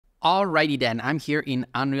Alrighty then, I'm here in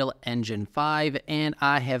Unreal Engine 5 and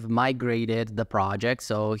I have migrated the project.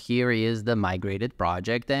 So here is the migrated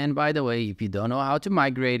project. And by the way, if you don't know how to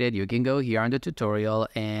migrate it, you can go here on the tutorial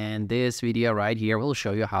and this video right here will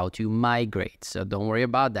show you how to migrate. So don't worry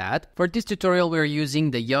about that. For this tutorial, we're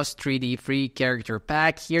using the Yoast 3D free character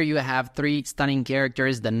pack. Here you have 3 stunning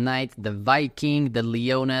characters, the Knight, the Viking, the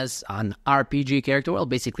Leonas, an RPG character. Well,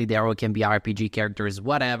 basically they all can be RPG characters,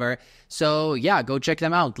 whatever. So yeah, go check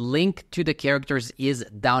them out. Link to the characters is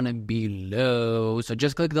down below. So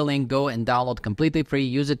just click the link, go and download completely free.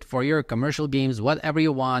 Use it for your commercial games, whatever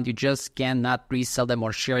you want. You just cannot resell them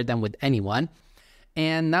or share them with anyone.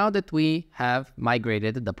 And now that we have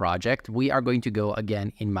migrated the project, we are going to go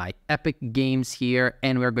again in my Epic Games here,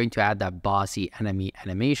 and we're going to add that bossy enemy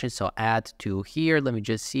animation. So add to here. Let me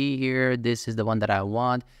just see here. This is the one that I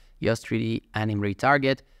want. Yoast 3D Anim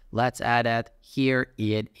Retarget. Let's add that. Here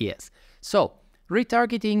it is. So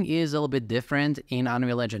retargeting is a little bit different in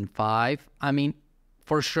Unreal Engine 5. I mean,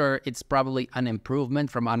 for sure, it's probably an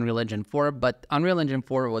improvement from Unreal Engine 4, but Unreal Engine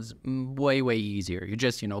 4 was way, way easier. You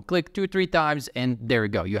just, click 2-3 times and there you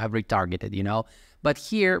go. You have retargeted, But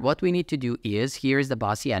here, what we need to do is, here's the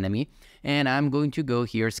bossy enemy, and I'm going to go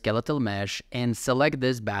here, skeletal mesh, and select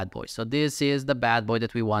this bad boy. So this is the bad boy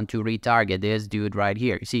that we want to retarget, this dude right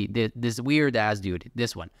here. You see, this weird-ass dude,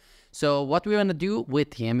 this one. So what we want to do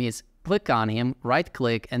with him is click on him,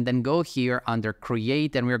 right-click, and then go here under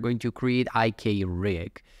Create, and we're going to create IK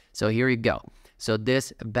Rig. So here you go. So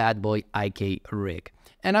this bad boy IK Rig.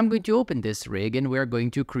 And I'm going to open this rig, and we're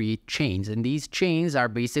going to create chains. And these chains are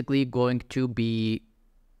basically going to be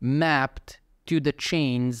mapped to the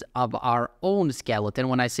chains of our own skeleton.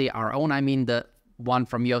 When I say our own, I mean the one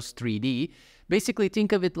from Yoast 3D. Basically,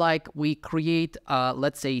 think of it like we create,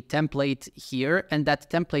 let's say, template here, and that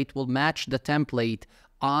template will match the template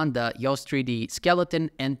on the Yoast 3D skeleton,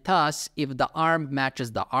 and thus, if the arm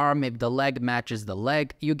matches the arm, if the leg matches the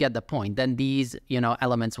leg, you get the point. Then these,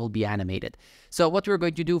 elements will be animated. So what we're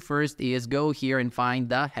going to do first is go here and find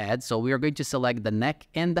the head. So we are going to select the neck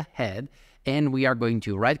and the head, and we are going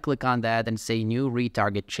to right-click on that and say New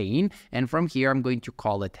Retarget Chain. And from here, I'm going to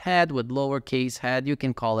call it head with lowercase head. You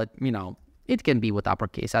can call it, it can be with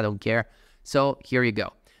uppercase, I don't care. So here you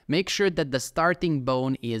go. Make sure that the starting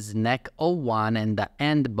bone is neck 01 and the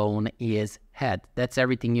end bone is head. That's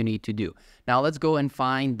everything you need to do. Now let's go and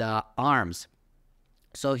find the arms.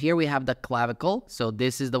 So here we have the clavicle. So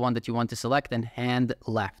this is the one that you want to select, and hand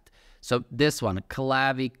left. So this one,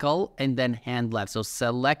 clavicle, and then hand left. So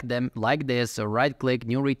select them like this. So right click,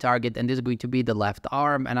 new retarget, and this is going to be the left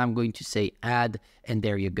arm. And I'm going to say add, and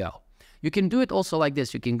there you go. You can do it also like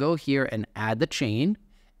this. You can go here and add the chain.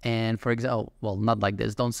 And for example, well, not like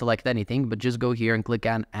this, don't select anything, but just go here and click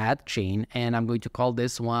on add chain. And I'm going to call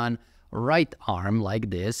this one right arm like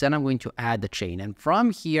this. And I'm going to add the chain. And from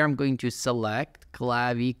here, I'm going to select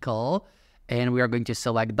clavicle. And we are going to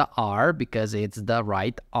select the R because it's the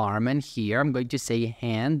right arm. And here I'm going to say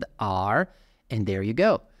hand R. And there you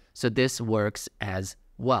go. So this works as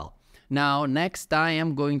well. Now, next I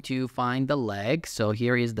am going to find the leg. So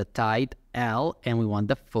here is the tight L, and we want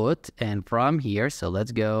the foot. And from here, so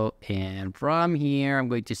let's go. And from here, I'm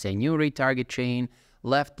going to say new retarget chain,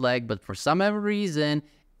 left leg. But for some other reason,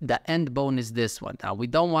 the end bone is this one. Now, we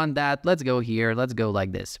don't want that. Let's go here. Let's go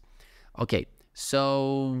like this. Okay,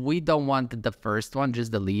 so we don't want the first one.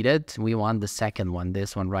 Just delete it. We want the second one,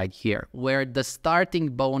 this one right here, where the starting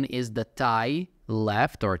bone is the thigh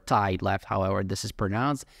left, or thigh left, however this is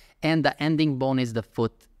pronounced. And the ending bone is the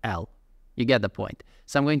foot L. You get the point.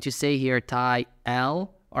 So I'm going to say here thigh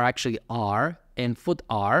L, or actually R, and foot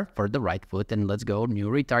R for the right foot. And let's go, new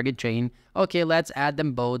retarget chain. Okay, let's add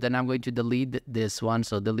them both. And I'm going to delete this one.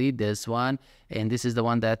 So delete this one. And this is the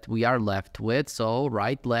one that we are left with. So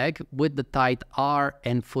right leg with the tight R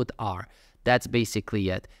and foot R. That's basically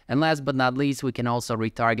it. And last but not least, we can also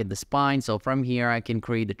retarget the spine. So from here, I can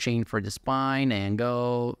create a chain for the spine and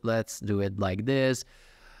go. Let's do it like this.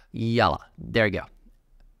 Yalla, there you go.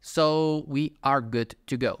 So we are good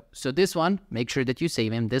to go. So this one, make sure that you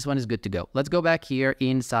save him. This one is good to go. Let's go back here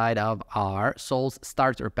inside of our Souls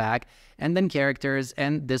Starter Pack, and then characters,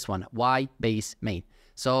 and this one, Y base main.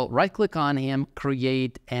 So right click on him,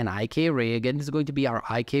 create an IK rig, and this is going to be our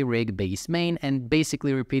IK rig base main, and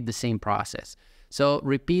basically repeat the same process. So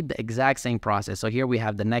repeat the exact same process. So here we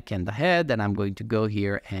have the neck and the head, and I'm going to go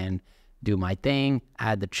here and do my thing,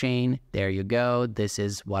 add the chain. There you go. This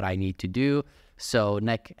is what I need to do. So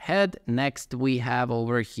neck, head. Next we have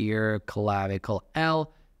over here clavicle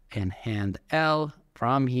L and hand L.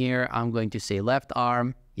 From here, I'm going to say left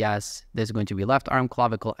arm. Yes, this is going to be left arm,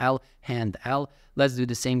 clavicle L, hand L. Let's do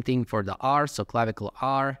the same thing for the R. So clavicle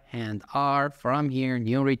R, hand R. From here,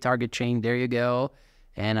 new retarget chain. There you go.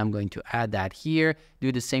 And I'm going to add that here.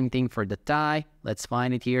 Do the same thing for the thigh. Let's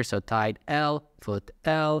find it here. So thigh L, foot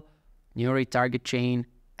L, new retarget chain.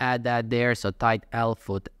 Add that there. So thigh L,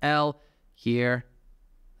 foot L. Here,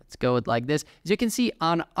 let's go with like this. As you can see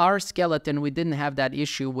on our skeleton, we didn't have that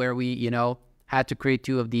issue where we, had to create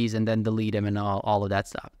 2 of these and then delete them and all of that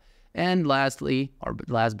stuff. And lastly, or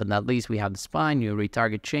last but not least, we have the spine, new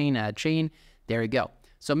retarget chain, add chain. There you go.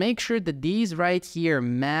 So make sure that these right here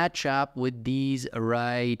match up with these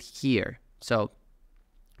right here. So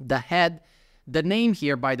the head, the name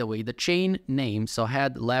here, by the way, the chain name, so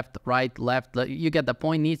head, left, right, left, you get the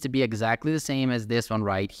point, needs to be exactly the same as this one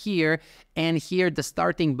right here. And here, the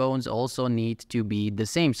starting bones also need to be the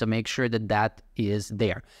same. So make sure that that is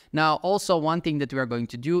there. Now, also one thing that we are going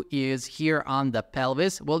to do is here on the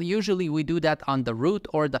pelvis. Well, usually we do that on the root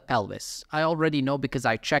or the pelvis. I already know because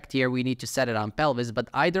I checked here, we need to set it on pelvis, but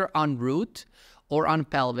either on root or on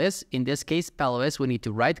pelvis. In this case, pelvis, we need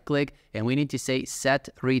to right click and we need to say set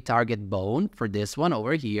retarget bone for this one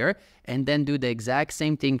over here, and then do the exact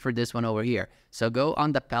same thing for this one over here. So go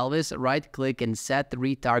on the pelvis, right click and set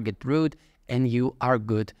retarget root, and you are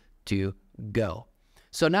good to go.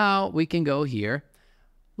 So now we can go here.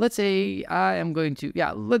 Let's say I am going to,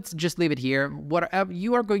 let's just leave it here. Whatever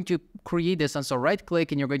you are going to create this on, so right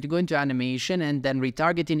click and you're going to go into animation and then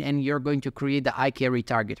retargeting, and you're going to create the IK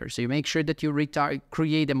retargeter. So you make sure that you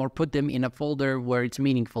create them or put them in a folder where it's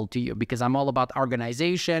meaningful to you, because I'm all about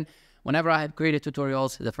organization. Whenever I have created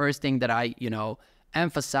tutorials, the first thing that I,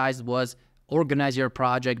 emphasized was organize your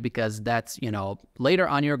project, because that's, later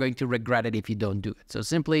on you're going to regret it if you don't do it. So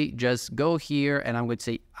simply just go here and I'm going to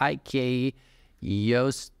say IK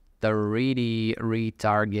Yoast 3D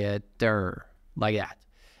retargeter, like that.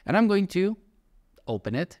 And I'm going to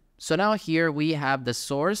open it. So now here we have the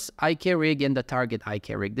source IK rig and the target IK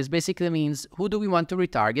rig. This basically means who do we want to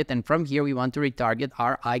retarget, and from here we want to retarget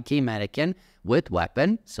our IK mannequin with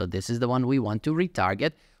weapon. So this is the one we want to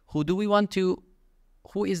retarget. Who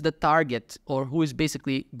is the target, or who is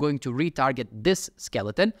basically going to retarget this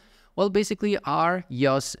skeleton? Well, basically our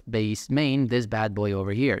Yoast base main, this bad boy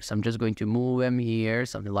over here. So I'm just going to move him here,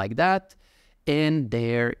 something like that. And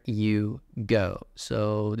there you go.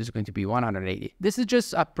 So this is going to be 180. This is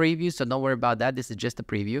just a preview, so don't worry about that. This is just a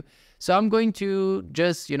preview. So I'm going to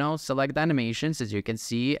just, select the animations, as you can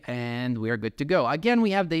see, and we're good to go. Again,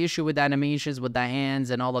 we have the issue with animations, with the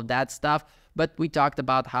hands and all of that stuff, but we talked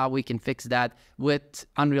about how we can fix that with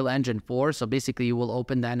Unreal Engine 4. So basically you will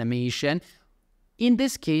open the animation. In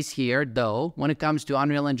this case here, though, when it comes to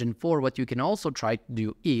Unreal Engine 4, what you can also try to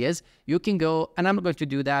do is you can go, and I'm not going to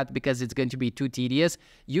do that because it's going to be too tedious,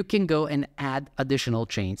 you can go and add additional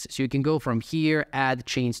chains. So you can go from here, add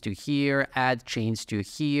chains to here, add chains to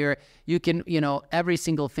here. You can, every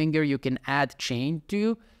single finger you can add chain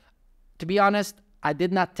to. To be honest, I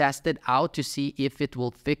did not test it out to see if it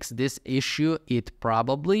will fix this issue. It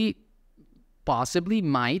possibly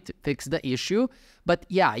might fix the issue, but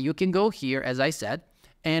yeah, you can go here, as I said,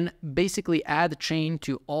 and basically add chain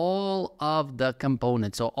to all of the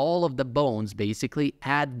components. So all of the bones, basically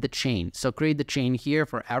add the chain. So create the chain here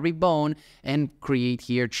for every bone and create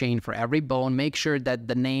here chain for every bone. Make sure that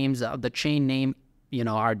the names of the chain name,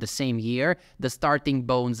 are the same here. The starting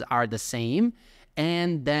bones are the same.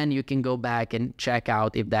 And then you can go back and check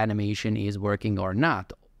out if the animation is working or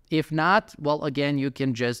not. If not, well, again, you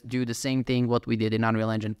can just do the same thing what we did in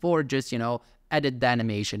Unreal Engine 4, just, edit the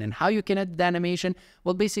animation. And how you can edit the animation?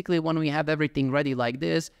 Well, basically, when we have everything ready like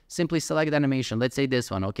this, simply select the animation. Let's say this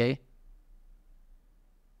one, okay?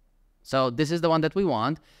 So this is the one that we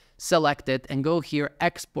want. Select it and go here,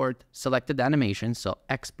 export selected animation. So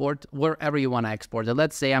export wherever you want to export it.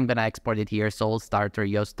 Let's say I'm going to export it here, Soul Starter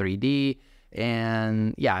Yoast 3D.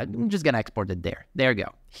 And yeah, I'm just gonna export it there. There you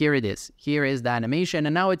go. Here it is. Here is the animation,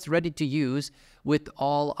 and now it's ready to use with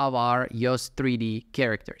all of our Yoast 3D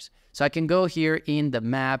characters. So I can go here in the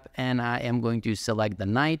map and I am going to select the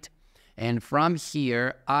knight. And from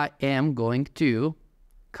here, I am going to,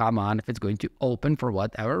 come on, if it's going to open for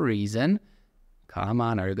whatever reason, come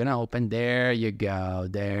on, are you gonna open? There you go.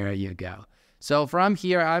 There you go. So from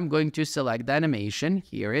here, I'm going to select the animation.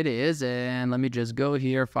 Here it is. And let me just go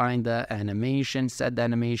here, find the animation, set the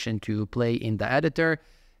animation to play in the editor.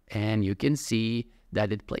 And you can see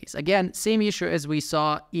that it plays. Again, same issue as we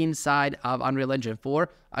saw inside of Unreal Engine 4.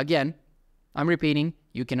 Again, I'm repeating,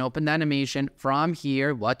 you can open the animation. From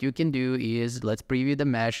here, what you can do is, let's preview the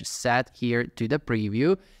mesh, set here to the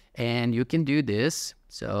preview. And you can do this.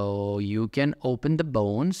 So you can open the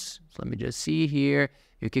bones. So let me just see here.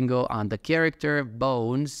 you can go on the character,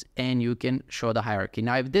 bones, and you can show the hierarchy.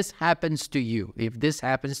 Now, if this happens to you,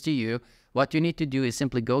 what you need to do is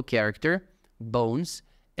simply go character, bones,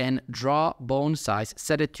 and draw bone size,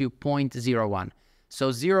 set it to 0.01.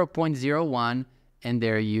 So 0.01, and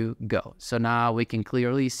there you go. So now we can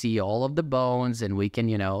clearly see all of the bones, and we can,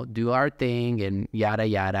 do our thing, and yada,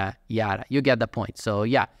 yada, yada. You get the point. So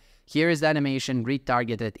yeah, here is the animation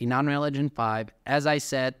retargeted in Unreal Engine 5. As I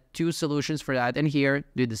said, 2 solutions for that, and here,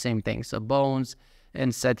 do the same thing. So bones,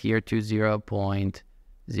 and set here to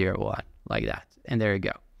 0.01, like that. And there you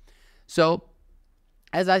go. So,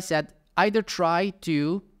 as I said, either try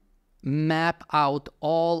to map out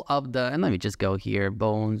all of the, and let me just go here,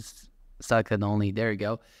 bones, selected only, there you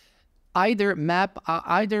go. Either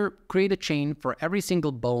create a chain for every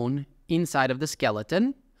single bone inside of the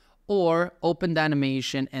skeleton, or open the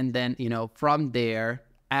animation and then, from there,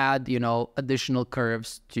 add, additional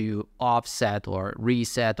curves to offset or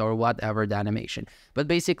reset or whatever the animation. But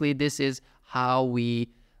basically, this is how we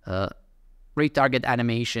retarget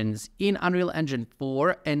animations in Unreal Engine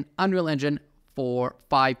 4 and Unreal Engine 4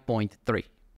 5.3.